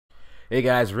Hey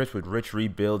guys, Rich with Rich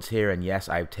Rebuilds here, and yes,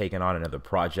 I've taken on another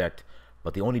project,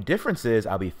 but the only difference is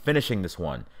I'll be finishing this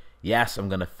one. Yes, I'm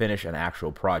gonna finish an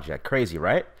actual project. Crazy,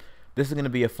 right? This is gonna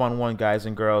be a fun one, guys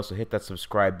and girls, so hit that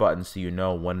subscribe button so you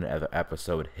know when another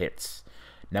episode hits.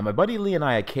 Now, my buddy Lee and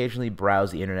I occasionally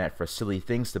browse the internet for silly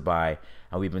things to buy,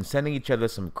 and we've been sending each other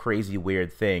some crazy,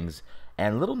 weird things.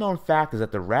 And little known fact is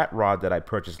that the rat rod that I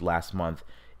purchased last month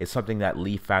is something that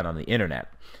Lee found on the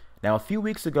internet. Now, a few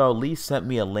weeks ago, Lee sent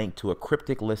me a link to a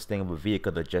cryptic listing of a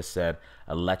vehicle that just said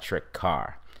electric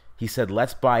car. He said,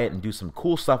 let's buy it and do some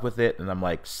cool stuff with it. And I'm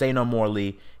like, say no more,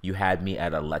 Lee. You had me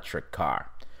at electric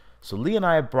car. So Lee and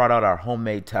I brought out our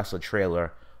homemade Tesla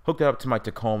trailer, hooked it up to my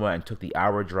Tacoma, and took the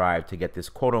hour drive to get this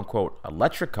quote-unquote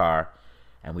electric car.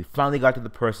 And we finally got to the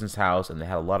person's house, and they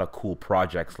had a lot of cool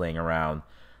projects laying around.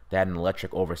 They had an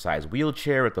electric oversized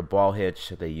wheelchair with the ball hitch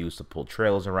that they used to pull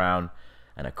trailers around,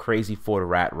 and a crazy Ford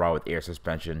rat rod with air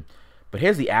suspension. But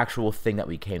here's the actual thing that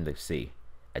we came to see.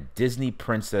 A Disney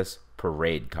Princess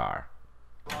parade car.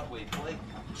 Broadway play.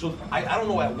 So I don't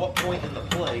know at what point in the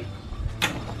play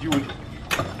you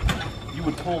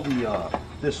would pull the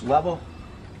this lever,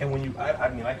 and when you I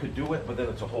mean I could do it, but then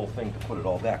it's a whole thing to put it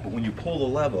all back. But when you pull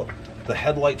the lever, the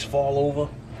headlights fall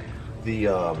over, the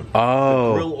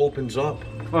grill opens up.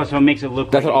 Oh, so it makes it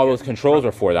look That's like what all those controls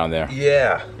are for down there.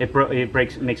 Yeah. it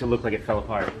makes it look like it fell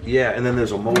apart. Yeah, and then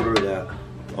there's a motor that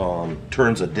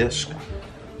turns a disc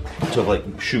to like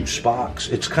shoot sparks.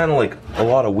 It's kind of like a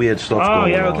lot of weird stuff going on. Oh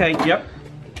yeah, okay, yep.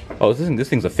 Oh, this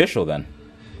thing's official then.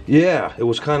 Yeah, it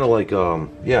was kind of like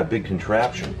yeah, big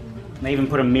contraption. They even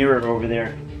put a mirror over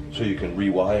there. So you can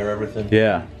rewire everything.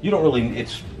 Yeah. You don't really,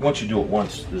 it's, once you do it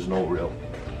once, there's no real,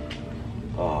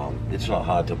 it's not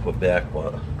hard to put back,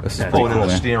 but This is pulling cool, in the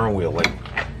man. steering wheel, like,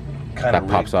 kind That of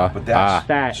pops off. But that's,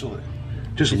 That so,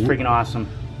 is freaking awesome.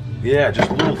 yeah, just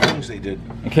little things they did.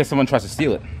 In case someone tries to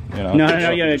steal it, you know? No,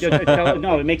 yeah,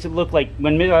 no, it makes it look like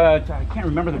when I can't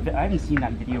remember I haven't seen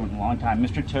that video in a long time.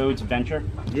 Mr. Toad's Adventure.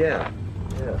 Yeah,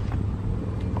 yeah.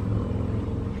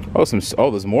 Oh,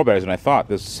 there's more batteries than I thought.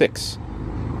 There's 6.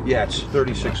 Yeah, it's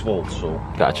 36 volts, so.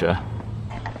 Gotcha.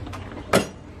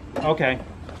 Okay,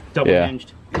 double Yeah.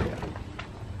 hinged. You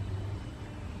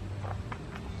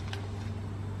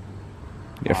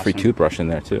got a free Awesome. toothbrush in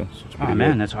there too. So it's Oh pretty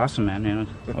man, good. that's awesome, man. You know,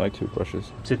 I like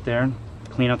toothbrushes. sit there,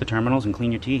 clean out the terminals, and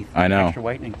clean your teeth. I know. Extra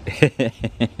whitening.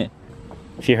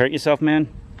 If you hurt yourself, man.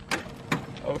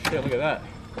 Oh shit! Look at that.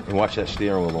 And watch that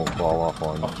steering wheel don't fall off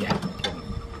on you. Oh yeah.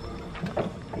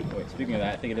 Wait, speaking of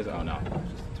that, I think it is. Oh no.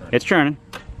 It's turning.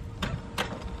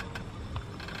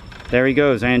 There he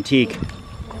goes, antique.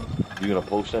 You gonna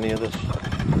post any of this?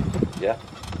 Yeah?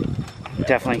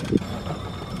 Definitely.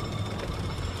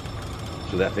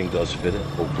 So that thing does fit it,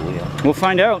 hopefully. Yeah. We'll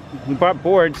find out. We bought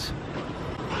boards.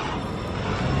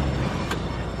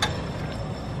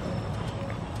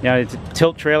 Yeah, it's a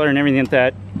tilt trailer and everything like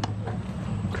that.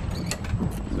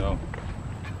 So.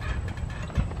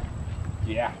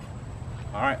 Yeah.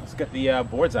 All right, let's get the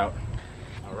boards out.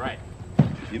 All right.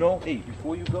 You know, hey,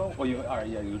 before you go, well, all right,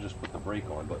 yeah, you just put the brake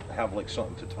on, but have like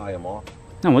something to tie them off.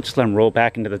 No, we'll just let them roll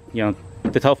back into the,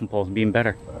 the telephone poles and be even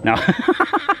better. No.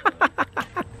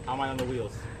 How am I on the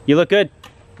wheels? You look good.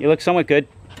 You look somewhat good.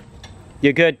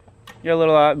 You're good. You're a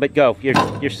little but go.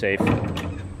 You're safe.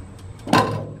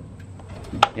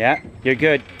 Yeah, you're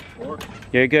good. Torque.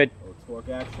 You're good. Torque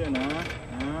action.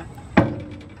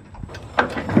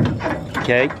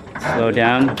 Okay, slow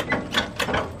down.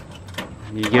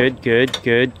 You good, good,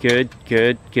 good, good,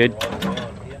 good, good.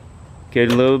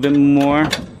 Good, a little bit more.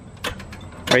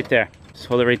 Right there. Just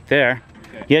hold it right there.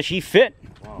 Okay. Yeah, she fit.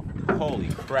 Wow. Holy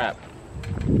crap.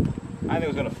 I think it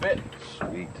was gonna fit.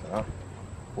 Sweet, huh?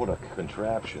 What a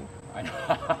contraption. I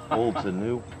know. Old to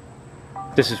new.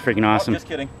 This is freaking awesome. Oh, just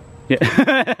kidding. Yeah.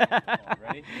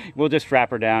 Ready? We'll just wrap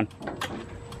her down.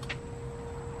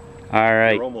 All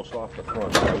right. We're almost off the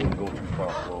front, so I wouldn't go too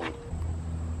far forward.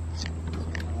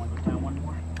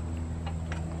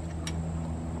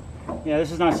 Yeah,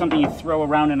 this is not something you throw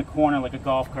around in a corner like a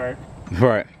golf cart.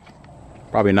 Right.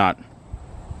 Probably not.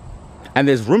 And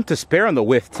there's room to spare on the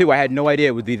width too. I had no idea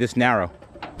it would be this narrow.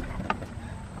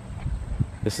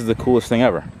 This is the coolest thing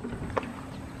ever.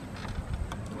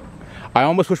 I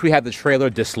almost wish we had the trailer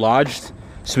dislodged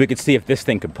so we could see if this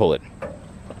thing could pull it.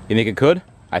 You think it could?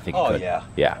 I think it could. Yeah.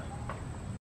 Yeah.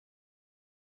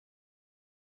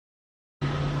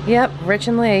 Yep, Rich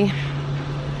and Lee.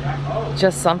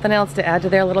 Just something else to add to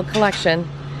their little collection.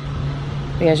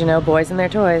 Because you know, boys and their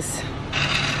toys.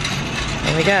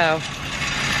 Here we go.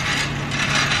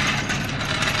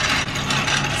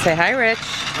 Say hi, Rich.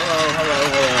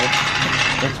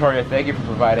 Hello. Victoria, thank you for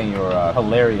providing your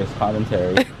hilarious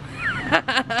commentary.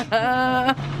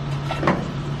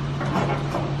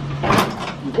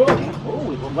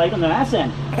 Whoa, light on the ass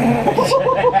end.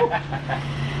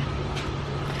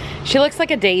 She looks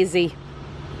like a daisy.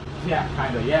 Yeah,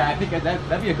 kind of. Yeah, I think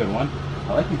that'd be a good one.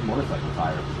 I like these motorcycle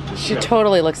tires. She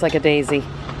totally looks like a daisy.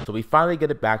 So we finally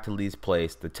get it back to Lee's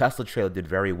place. The Tesla trailer did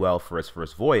very well for its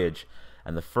first voyage,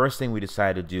 and the first thing we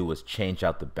decided to do was change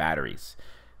out the batteries.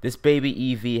 This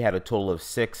baby EV had a total of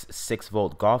 6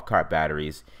 6-volt golf cart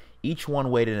batteries. Each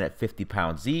one weighed in at 50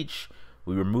 pounds each.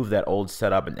 We removed that old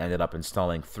setup and ended up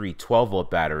installing 3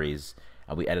 12-volt batteries,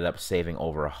 and we ended up saving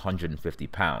over 150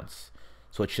 pounds.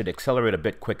 So it should accelerate a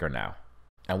bit quicker now.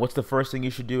 And what's the first thing you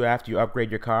should do after you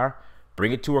upgrade your car?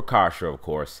 Bring it to a car show, of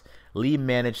course. Lee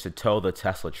managed to tow the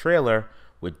Tesla trailer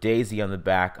with Daisy on the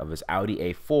back of his Audi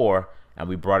A4, and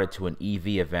we brought it to an EV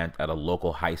event at a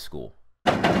local high school.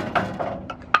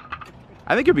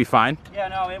 I think you'll be fine. Yeah,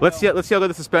 no, it Let's see how good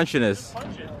the suspension is.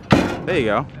 There you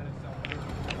go.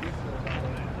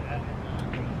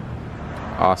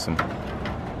 Awesome.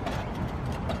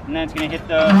 And then it's gonna hit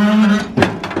the.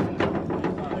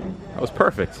 That was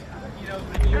perfect.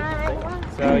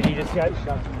 So you just got.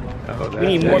 We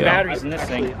need more batteries in this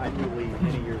thing.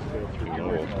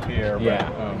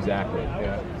 Yeah, exactly.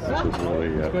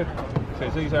 Good. So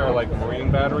these are like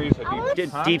marine batteries?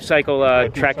 Deep cycle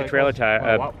tractor trailer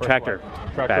tractor.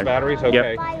 Tractor batteries?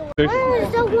 Okay. Yep.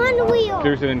 There's the one wheel.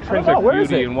 There's an intrinsic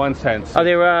beauty in one sense. Oh,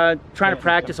 they were trying to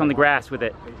practice on the grass with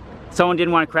it. Someone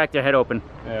didn't want to crack their head open.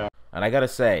 Yeah. And I gotta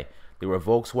say, there were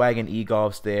Volkswagen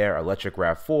e-Golfs there, electric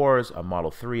RAV4s, a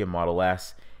Model 3, a Model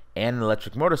S, and an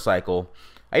electric motorcycle.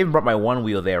 I even brought my one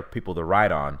wheel there for people to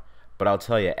ride on. But I'll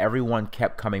tell you, everyone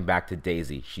kept coming back to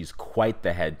Daisy. She's quite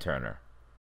the head turner.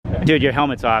 Dude, your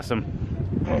helmet's awesome.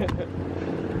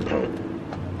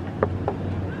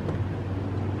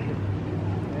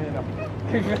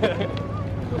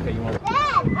 Okay, you want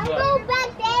Dad, I'm going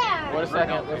back there. Wait a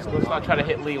second. Let's not try to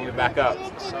hit Lee when we back up.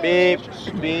 Beep,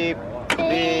 beep,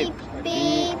 beep, Beep,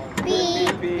 beep,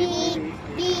 beep, beep,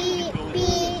 beep, beep, beep,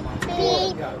 beep,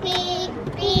 beep,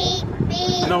 beep.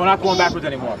 No, we're not going backwards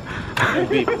anymore. And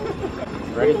beep.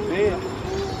 Ready? Beep.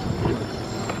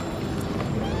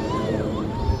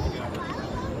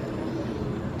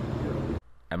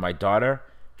 And my daughter,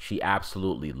 she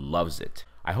absolutely loves it.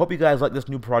 I hope you guys like this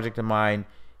new project of mine.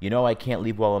 You know I can't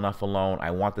leave well enough alone.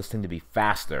 I want this thing to be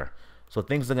faster. So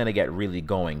things are going to get really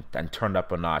going and turned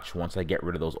up a notch once I get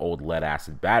rid of those old lead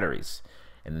acid batteries.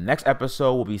 In the next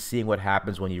episode, we'll be seeing what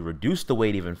happens when you reduce the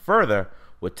weight even further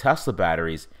with Tesla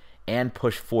batteries and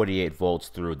push 48 volts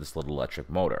through this little electric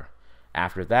motor.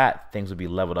 After that, things will be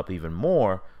leveled up even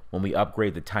more when we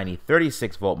upgrade the tiny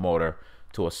 36 volt motor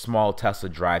to a small Tesla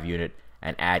drive unit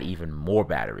and add even more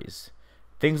batteries.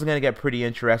 Things are going to get pretty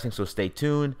interesting, so stay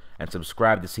tuned and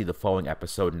subscribe to see the following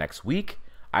episode next week.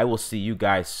 I will see you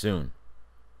guys soon.